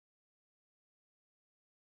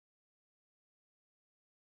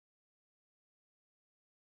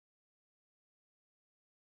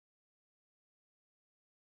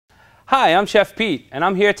Hi, I'm Chef Pete, and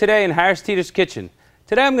I'm here today in Harris Teeter's kitchen.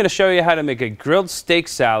 Today I'm going to show you how to make a grilled steak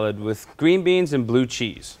salad with green beans and blue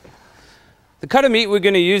cheese. The cut of meat we're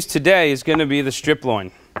going to use today is going to be the strip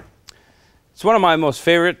loin. It's one of my most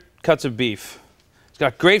favorite cuts of beef. It's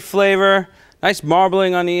got great flavor, nice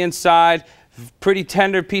marbling on the inside, pretty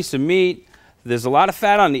tender piece of meat. There's a lot of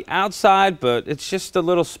fat on the outside, but it's just the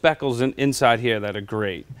little speckles inside here that are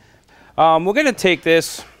great. We're going to take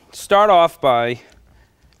this, start off by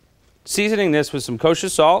seasoning this with some kosher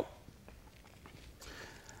salt.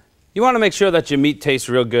 You want to make sure that your meat tastes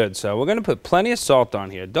real good, so we're going to put plenty of salt on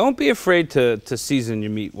here. Don't be afraid to season your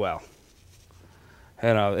meat well.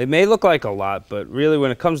 You know, it may look like a lot, but really when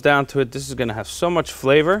it comes down to it, this is going to have so much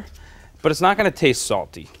flavor, but it's not going to taste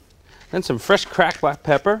salty. Then some fresh cracked black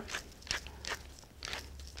pepper.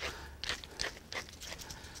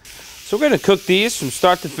 So we're going to cook these from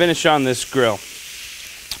start to finish on this grill.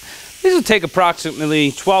 These will take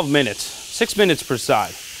approximately 12 minutes, 6 minutes per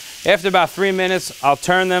side. After about 3 minutes, I'll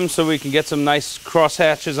turn them so we can get some nice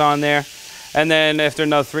crosshatches on there. And then after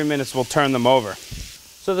another 3 minutes, we'll turn them over.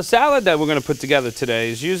 So the salad that we're going to put together today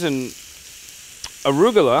is using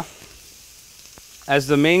arugula as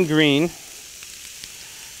the main green.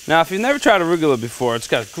 Now, if you've never tried arugula before, it's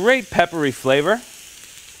got a great peppery flavor.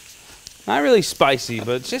 Not really spicy,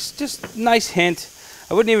 but just nice hint.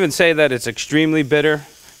 I wouldn't even say that it's extremely bitter,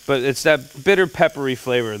 but it's that bitter peppery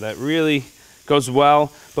flavor that really goes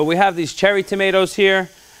well. But we have these cherry tomatoes here.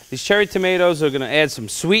 These cherry tomatoes are going to add some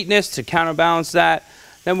sweetness to counterbalance that.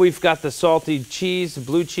 Then we've got the salty cheese, the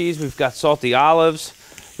blue cheese. We've got salty olives.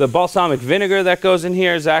 The balsamic vinegar that goes in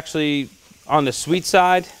here is actually on the sweet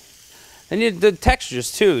side. And the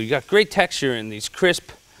textures too. You got great texture in these crisp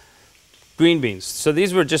green beans. So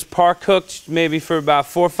these were just par cooked maybe for about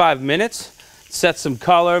 4 or 5 minutes. Set some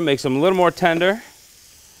color, makes them a little more tender.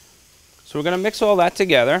 So we're going to mix all that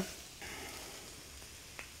together.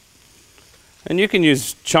 And you can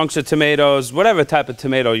use chunks of tomatoes, whatever type of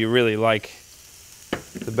tomato you really like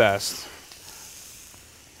the best.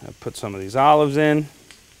 I'll put some of these olives in.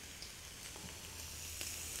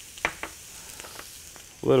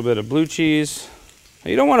 A little bit of blue cheese.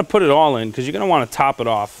 Now, you don't want to put it all in because you're going to want to top it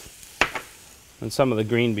off. And some of the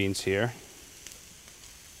green beans here.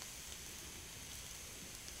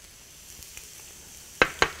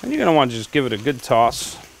 And you're going to want to just give it a good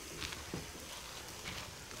toss.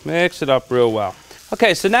 Mix it up real well.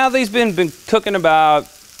 Okay, so now these been cooking about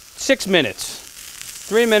 6 minutes.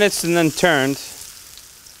 3 minutes and then turned.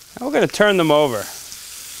 Now we're going to turn them over.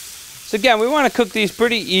 So again, we want to cook these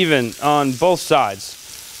pretty even on both sides.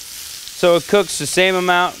 So it cooks the same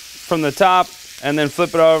amount from the top and then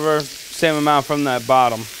flip it over, same amount from that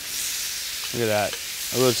bottom. Look at that.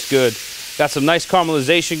 It looks good. Got some nice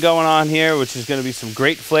caramelization going on here, which is going to be some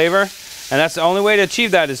great flavor. And that's the only way to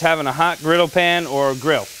achieve that is having a hot griddle pan or a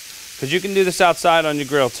grill. Because you can do this outside on your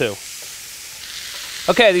grill too.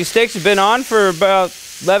 Okay, these steaks have been on for about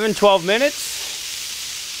 11, 12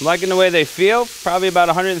 minutes. I'm liking the way they feel. Probably about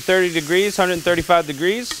 130 degrees, 135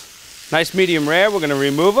 degrees. Nice medium rare. We're going to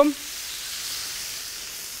remove them.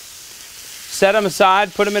 Set them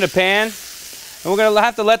aside, put them in a pan. And we're going to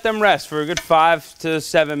have to let them rest for a good 5 to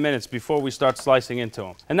 7 minutes before we start slicing into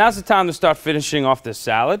them. And now's the time to start finishing off this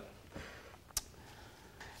salad.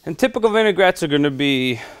 And typical vinaigrettes are going to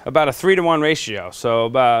be about a 3-to-1 ratio. So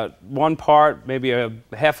about 1 part, maybe a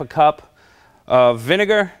half a cup of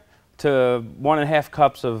vinegar to 1.5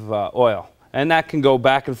 cups of oil. And that can go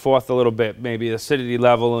back and forth a little bit. Maybe the acidity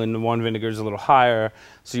level in the one vinegar is a little higher,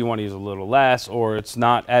 so you want to use a little less, or it's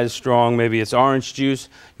not as strong. Maybe it's orange juice.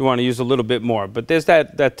 You want to use a little bit more. But there's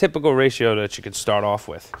that typical ratio that you can start off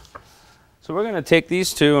with. So we're going to take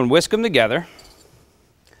these two and whisk them together.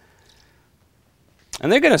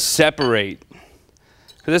 And they're going to separate.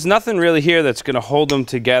 Because there's nothing really here that's going to hold them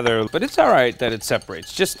together. But it's all right that it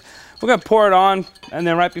separates. Just, we're going to pour it on, and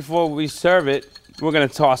then right before we serve it, we're going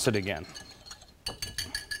to toss it again.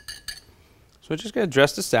 So we're just going to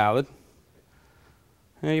dress the salad.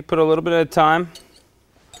 And you put a little bit at a time.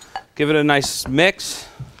 Give it a nice mix.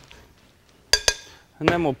 And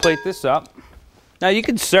then we'll plate this up. Now you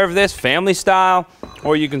can serve this family style,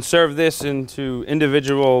 or you can serve this into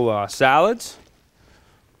individual salads.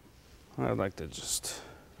 I'd like to just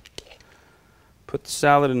put the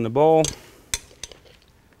salad in the bowl.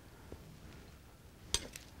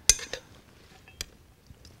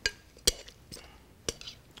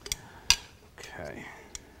 Okay.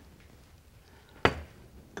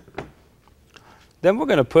 Then we're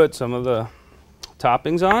going to put some of the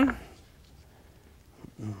toppings on.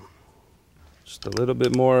 Just a little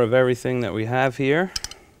bit more of everything that we have here.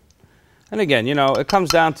 And again, you know, it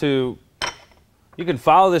comes down to You can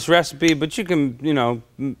follow this recipe, but you can, you know,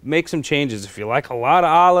 make some changes. If you like a lot of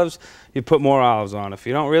olives, you put more olives on. If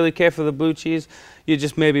you don't really care for the blue cheese, you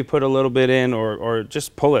just maybe put a little bit in or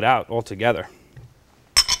just pull it out altogether.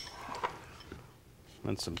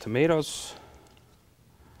 And some tomatoes.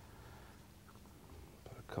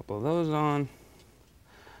 Put a couple of those on.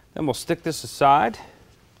 Then we'll stick this aside.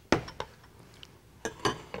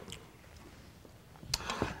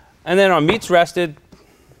 And then our meat's rested.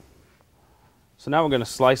 So now we're going to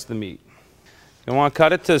slice the meat. You want to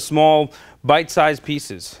cut it to small bite-sized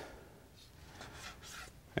pieces.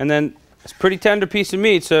 And then it's a pretty tender piece of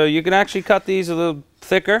meat, so you can actually cut these a little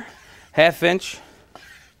thicker, 1/2 inch.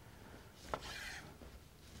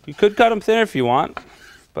 You could cut them thinner if you want,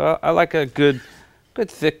 but I like a good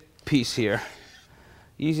thick piece here.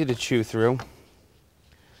 Easy to chew through.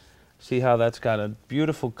 See how that's got a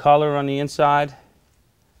beautiful color on the inside?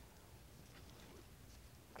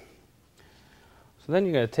 So then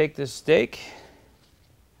you're going to take this steak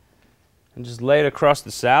and just lay it across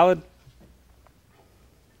the salad.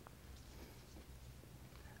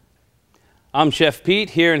 I'm Chef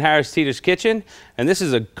Pete here in Harris Teeter's kitchen, and this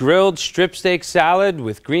is a grilled strip steak salad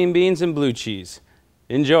with green beans and blue cheese.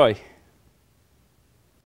 Enjoy.